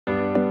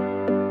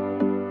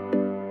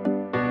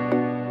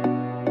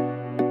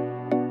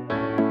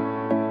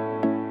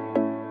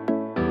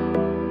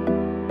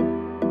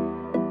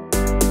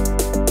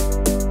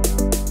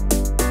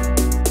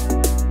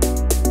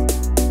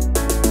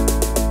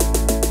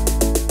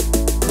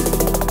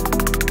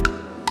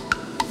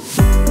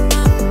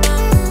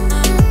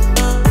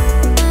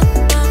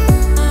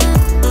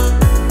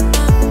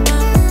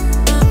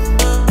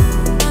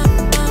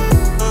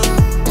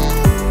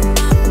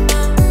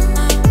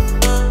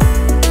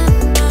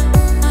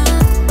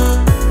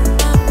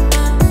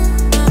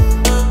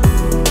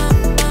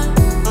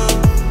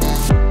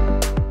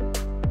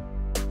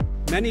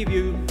Many of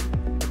you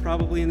are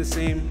probably in the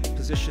same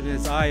position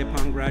as I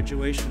upon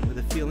graduation, with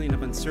a feeling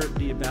of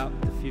uncertainty about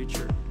the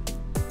future.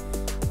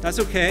 That's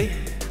okay.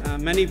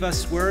 Many of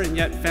us were and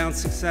yet found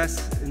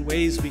success in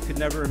ways we could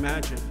never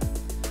imagine.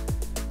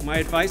 My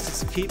advice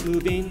is to keep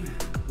moving,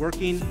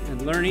 working,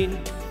 and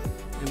learning,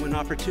 and when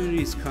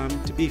opportunities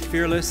come, to be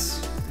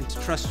fearless and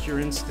to trust your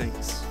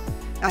instincts.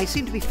 I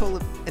seem to be full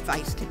of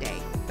advice today,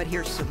 but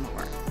here's some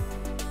more.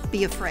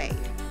 Be afraid,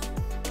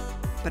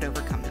 but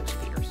overcome those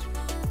fears.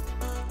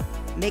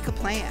 Make a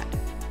plan,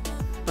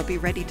 but be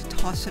ready to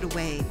toss it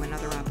away when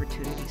other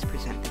opportunities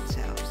present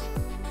themselves.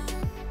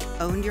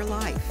 Own your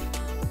life,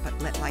 but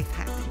let life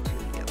happen to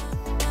you.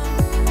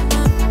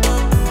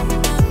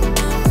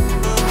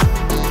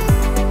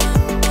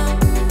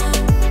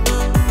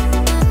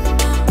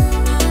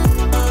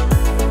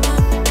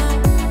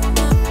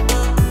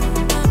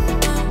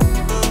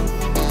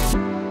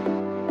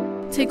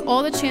 Take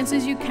all the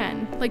chances you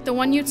can, like the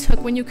one you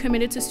took when you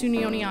committed to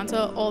SUNY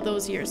Oneonta all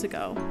those years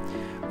ago.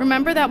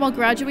 Remember that while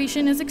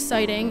graduation is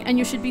exciting and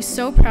you should be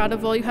so proud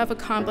of all you have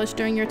accomplished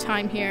during your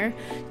time here,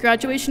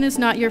 graduation is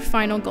not your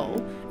final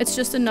goal. It's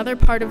just another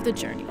part of the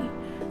journey.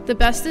 The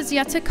best is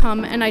yet to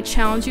come, and I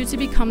challenge you to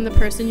become the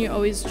person you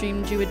always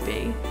dreamed you would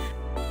be.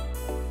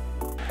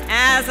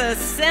 As a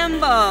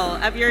symbol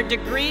of your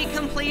degree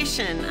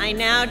completion, I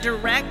now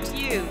direct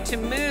you to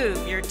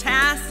move your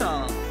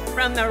tassel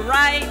from the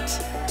right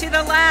to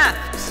the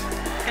left.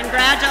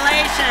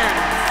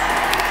 Congratulations.